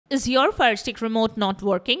Is your Firestick remote not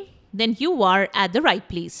working? Then you are at the right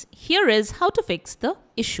place. Here is how to fix the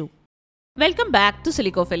issue. Welcome back to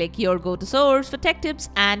Silicophilic, your go-to source for tech tips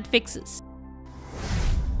and fixes.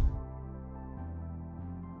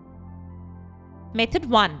 Method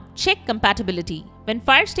 1. Check compatibility. When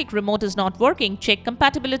Firestick remote is not working, check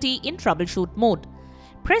compatibility in troubleshoot mode.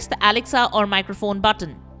 Press the Alexa or microphone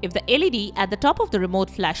button. If the LED at the top of the remote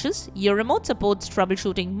flashes, your remote supports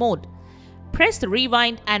troubleshooting mode. Press the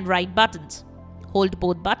rewind and right buttons. Hold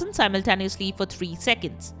both buttons simultaneously for 3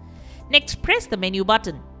 seconds. Next, press the menu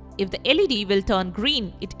button. If the LED will turn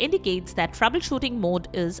green, it indicates that troubleshooting mode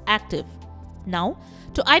is active. Now,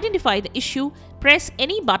 to identify the issue, press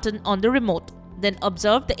any button on the remote. Then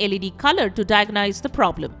observe the LED color to diagnose the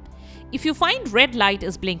problem. If you find red light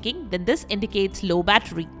is blinking, then this indicates low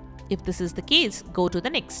battery. If this is the case, go to the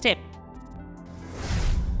next step.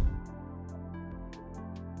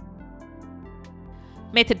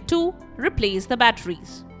 Method 2. Replace the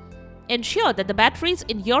batteries. Ensure that the batteries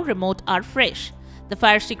in your remote are fresh. The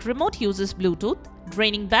Firestick remote uses Bluetooth,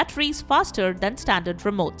 draining batteries faster than standard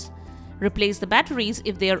remotes. Replace the batteries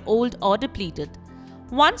if they are old or depleted.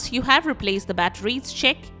 Once you have replaced the batteries,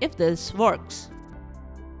 check if this works.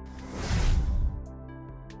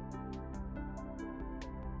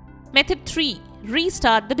 Method 3.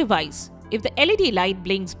 Restart the device. If the LED light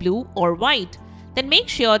blinks blue or white, then make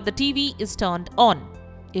sure the TV is turned on.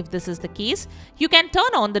 If this is the case, you can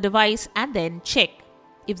turn on the device and then check.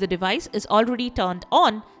 If the device is already turned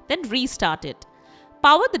on, then restart it.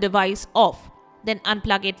 Power the device off, then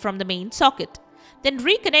unplug it from the main socket. Then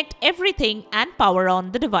reconnect everything and power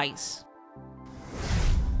on the device.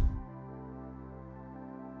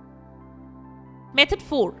 Method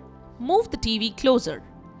 4. Move the TV closer.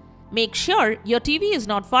 Make sure your TV is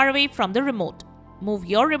not far away from the remote. Move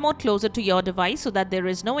your remote closer to your device so that there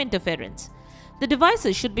is no interference. The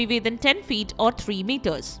devices should be within 10 feet or 3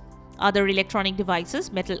 meters. Other electronic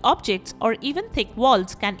devices, metal objects, or even thick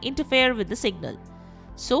walls can interfere with the signal.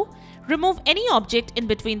 So, remove any object in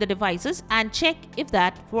between the devices and check if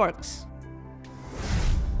that works.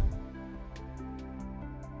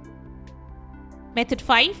 Method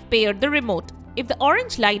 5. Pair the remote. If the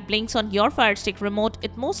orange light blinks on your Firestick remote,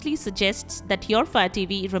 it mostly suggests that your Fire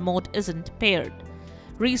TV remote isn't paired.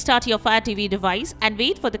 Restart your Fire TV device and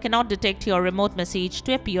wait for the "cannot detect your remote" message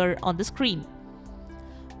to appear on the screen.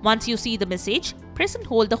 Once you see the message, press and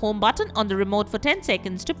hold the home button on the remote for 10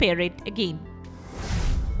 seconds to pair it again.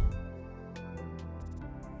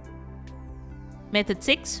 Method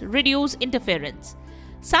 6. Reduce interference.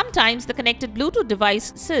 Sometimes the connected Bluetooth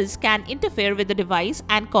devices can interfere with the device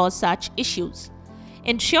and cause such issues.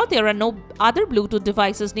 Ensure there are no other Bluetooth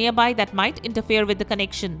devices nearby that might interfere with the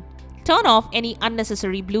connection. Turn off any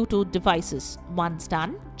unnecessary Bluetooth devices. Once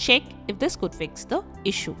done, check if this could fix the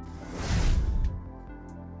issue.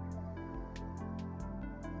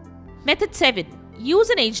 Method 7. Use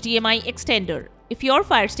an HDMI extender. If your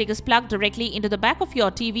Firestick is plugged directly into the back of your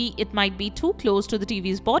TV, it might be too close to the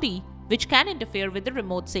TV's body, which can interfere with the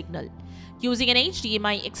remote signal. Using an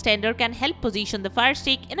HDMI extender can help position the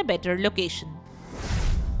Firestick in a better location.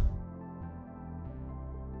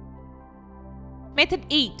 Method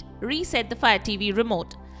 8. Reset the Fire TV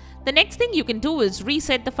remote. The next thing you can do is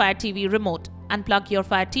reset the Fire TV remote. Unplug your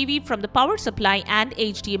Fire TV from the power supply and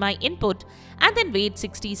HDMI input and then wait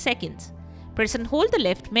 60 seconds. Press and hold the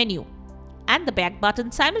left menu and the back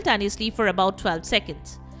button simultaneously for about 12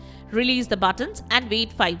 seconds. Release the buttons and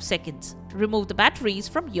wait 5 seconds. Remove the batteries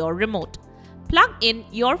from your remote. Plug in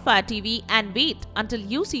your Fire TV and wait until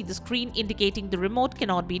you see the screen indicating the remote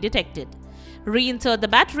cannot be detected. Reinsert the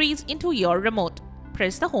batteries into your remote.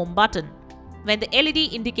 Press the home button. When the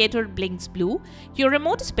LED indicator blinks blue, your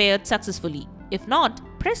remote is paired successfully. If not,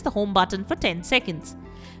 press the home button for 10 seconds.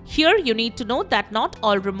 Here you need to note that not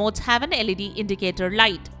all remotes have an LED indicator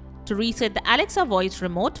light. To reset the Alexa voice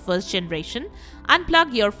remote first generation,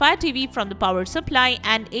 unplug your Fire TV from the power supply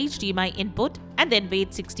and HDMI input and then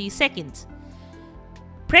wait 60 seconds.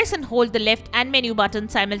 Press and hold the left and menu button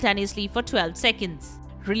simultaneously for 12 seconds.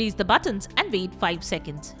 Release the buttons and wait 5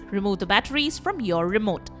 seconds. Remove the batteries from your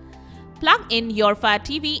remote. Plug in your Fire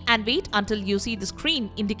TV and wait until you see the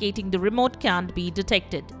screen indicating the remote can't be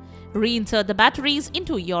detected. Reinsert the batteries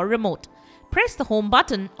into your remote. Press the home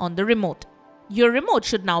button on the remote. Your remote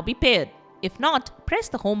should now be paired. If not, press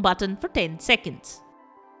the home button for 10 seconds.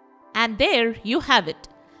 And there you have it.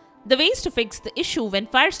 The ways to fix the issue when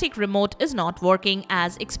Firestick remote is not working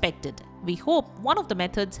as expected. We hope one of the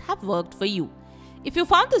methods have worked for you. If you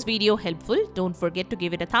found this video helpful, don't forget to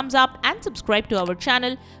give it a thumbs up and subscribe to our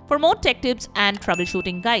channel for more tech tips and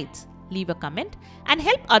troubleshooting guides. Leave a comment and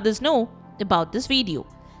help others know about this video.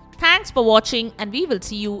 Thanks for watching and we will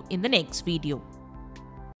see you in the next video.